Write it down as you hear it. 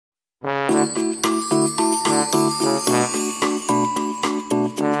Hi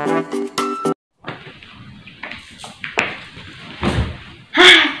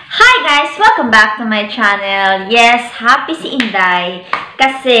guys! Welcome back to my channel. Yes, happy si Inday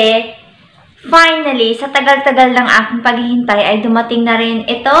kasi finally, sa tagal-tagal ng aking paghihintay ay dumating na rin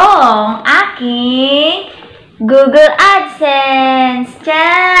itong aking Google AdSense.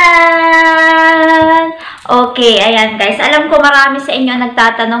 Tiyan! Okay, ayan guys. Alam ko marami sa inyo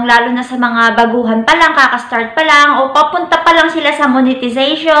nagtatanong, lalo na sa mga baguhan pa lang, kaka-start pa lang, o papunta pa lang sila sa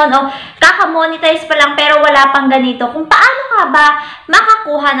monetization, o kaka-monetize pa lang pero wala pang ganito. Kung paano nga ba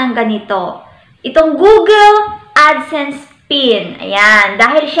makakuha ng ganito? Itong Google AdSense PIN. Ayan.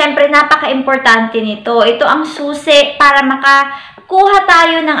 Dahil syempre napaka-importante nito. Ito ang susi para makakuha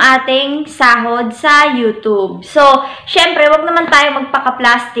tayo ng ating sahod sa YouTube. So, syempre, wag naman tayo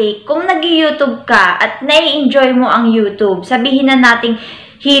magpaka-plastic. Kung nag-YouTube ka at nai-enjoy mo ang YouTube, sabihin na nating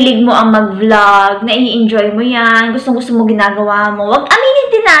hilig mo ang mag-vlog, nai-enjoy mo yan, gustong-gusto mo ginagawa mo. Wag aminin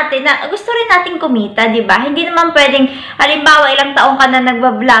din natin na gusto rin natin kumita, di ba? Hindi naman pwedeng, halimbawa, ilang taong ka na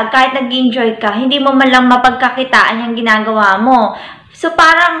nagba-vlog, kahit nag-enjoy ka, hindi mo man lang mapagkakitaan yung ginagawa mo. So,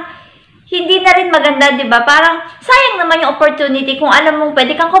 parang, hindi na rin maganda, di ba? Parang, sayang naman yung opportunity kung alam mong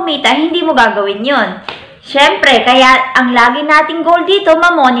pwede kang kumita, hindi mo gagawin yun. Siyempre, kaya ang lagi nating goal dito,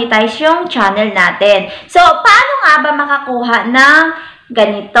 ma-monetize yung channel natin. So, paano nga ba makakuha ng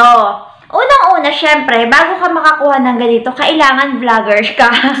ganito? Unang-una, syempre, bago ka makakuha ng ganito, kailangan vloggers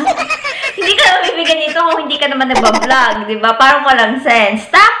ka. Hindi ka naman bibigyan nito kung hindi ka naman nagbablog, di ba? Parang walang sense.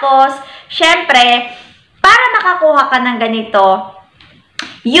 Tapos, syempre, para makakuha ka ng ganito,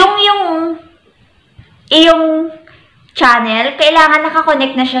 yung channel, kailangan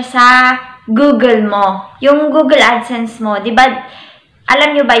nakakonect na siya sa Google mo. Yung Google AdSense mo, di ba?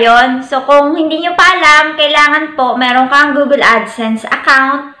 Alam nyo ba yon? So, kung hindi nyo pa alam, kailangan po meron kang Google AdSense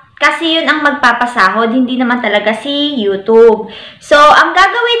account kasi yun ang magpapasahod, hindi naman talaga si YouTube. So, ang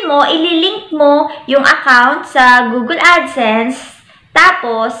gagawin mo, ililink mo yung account sa Google AdSense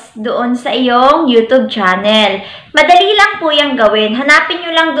tapos doon sa iyong YouTube channel. Madali lang po yung gawin. Hanapin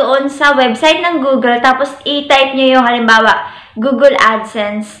nyo lang doon sa website ng Google tapos i-type nyo yung halimbawa Google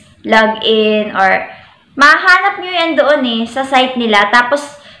AdSense login or mahanap nyo yan doon sa site nila. Tapos,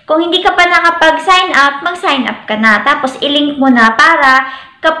 kung hindi ka pa nakapag-sign up, mag-sign up ka na. Tapos, ilink mo na para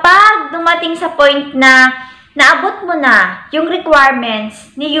kapag dumating sa point na naabot mo na yung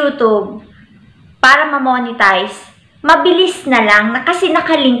requirements ni YouTube para ma-monetize, mabilis na lang kasi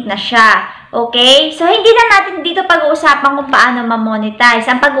nakalink na siya. Okay? So, hindi na natin dito pag-uusapan kung paano ma-monetize.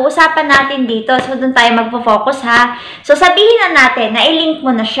 Ang pag-uusapan natin dito, so doon tayo magpo-focus ha. So, sabihin na natin na i-link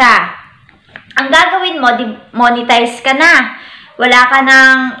mo na siya. Ang gagawin mo, monetize ka na. Wala ka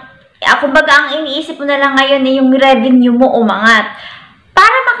ng, kumbaga ang iniisip mo na lang ngayon yung revenue mo umangat.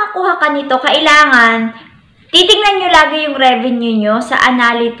 Para makakuha ka nito, kailangan, titingnan nyo lagi yung revenue nyo sa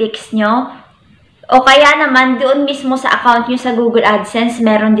analytics nyo. O kaya naman, doon mismo sa account nyo sa Google AdSense,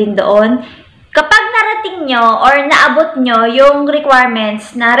 meron din doon. Kapag narating nyo or naabot nyo yung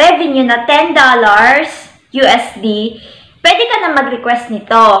requirements na revenue na $10 USD, pwede ka na mag-request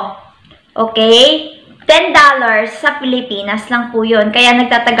nito. Okay? $10 sa Pilipinas lang po yun. Kaya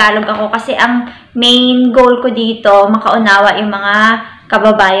nagtatagalog ako kasi ang main goal ko dito, makaunawa yung mga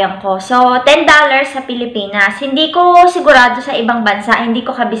kababayan ko. So, $10 sa Pilipinas. Hindi ko sigurado sa ibang bansa, hindi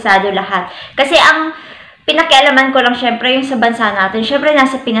ko kabisado lahat. Kasi ang pinakialaman ko lang syempre yung sa bansa natin. Syempre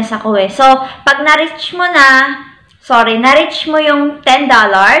nasa Pinas ako So, pag na-reach mo na, na-reach mo yung $10,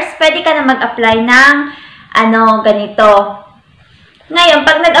 pwede ka na mag-apply ng ganito. Ngayon,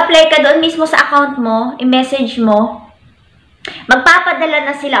 pag nag-apply ka doon mismo sa account mo, i-message mo, magpapadala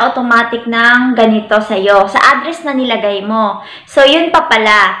na sila automatic ng ganito sa'yo, sa address na nilagay mo. So, yun pa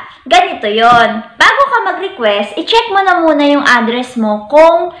pala. Ganito yon. Bago ka mag-request, i-check mo na muna yung address mo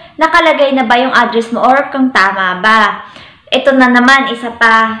kung nakalagay na ba yung address mo or kung tama ba. Ito na naman, isa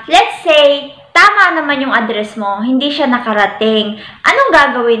pa. Let's say, tama naman yung address mo, hindi siya nakarating. Anong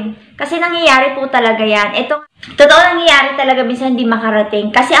gagawin? Kasi nangyayari po talaga yan. Totoo nangyayari talaga minsan hindi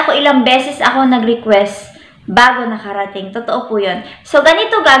makarating. Kasi ako ilang beses ako nag-request bago nakarating. Totoo po yun. So,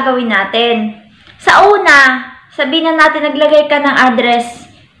 ganito gagawin natin. Sa una, sabihin na natin naglagay ka ng address.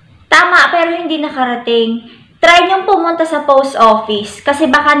 Tama, pero hindi nakarating. Try niyong pumunta sa post office. Kasi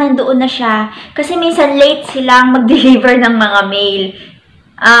baka nandoon na siya. Kasi minsan late silang mag-deliver ng mga mail.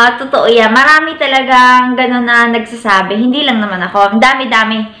 Totoo yan. Marami talagang gano'n na nagsasabi. Hindi lang naman ako. Ang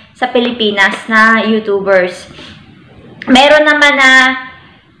dami-dami sa Pilipinas na YouTubers. Meron naman na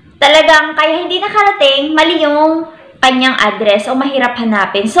talagang kaya hindi nakarating, mali yung kanyang address o mahirap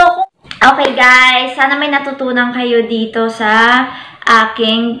hanapin. So, okay guys, sana may natutunan kayo dito sa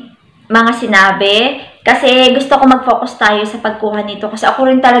aking mga sinabi. Kasi gusto ko mag-focus tayo sa pagkuha nito. Kasi ako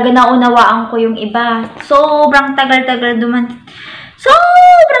rin talaga naunawaan ko yung iba. Sobrang tagal-tagal duman.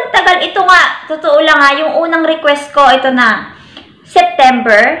 Sobrang tagal. Ito nga, totoo lang nga, yung unang request ko, ito na,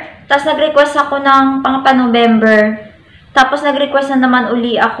 September. Tapos nag-request ako ng pang-November. Tapos nag-request na naman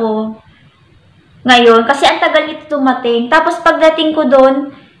uli ako ngayon. Kasi ang tagal nito dumating. Tapos pagdating ko doon,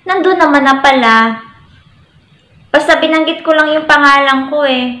 nandun naman na pala. Basta binanggit ko lang yung pangalan ko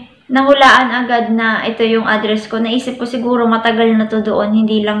eh. Nahulaan agad na ito yung address ko. Naisip ko siguro matagal na to doon.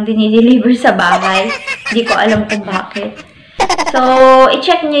 Hindi lang dinideliver sa bahay. Hindi ko alam kung bakit. So,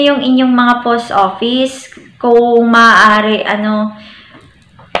 i-check nyo yung inyong mga post office. Kung maaari,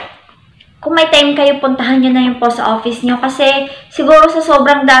 kung may time kayo, puntahan nyo na yung post office nyo. Kasi siguro sa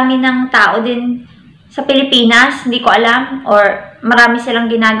sobrang dami ng tao din sa Pilipinas, hindi ko alam, or marami silang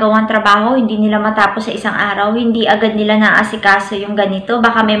ginagawang trabaho, hindi nila matapos sa isang araw, hindi agad nila naasikaso yung ganito,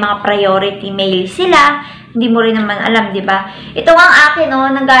 baka may mga priority mail sila, hindi mo rin naman alam, di ba? Ito ang akin,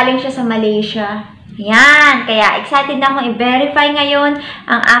 nanggaling siya sa Malaysia. Yan, kaya excited na akong i-verify ngayon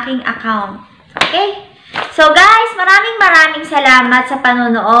ang aking account. Okay? So guys, maraming salamat sa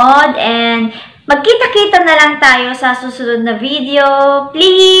panonood, and magkita-kita na lang tayo sa susunod na video.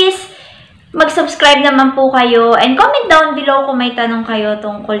 Please, mag-subscribe naman po kayo and comment down below kung may tanong kayo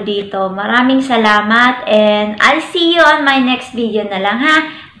tungkol dito. Maraming salamat and I'll see you on my next video na lang ha.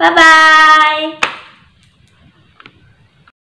 Bye-bye!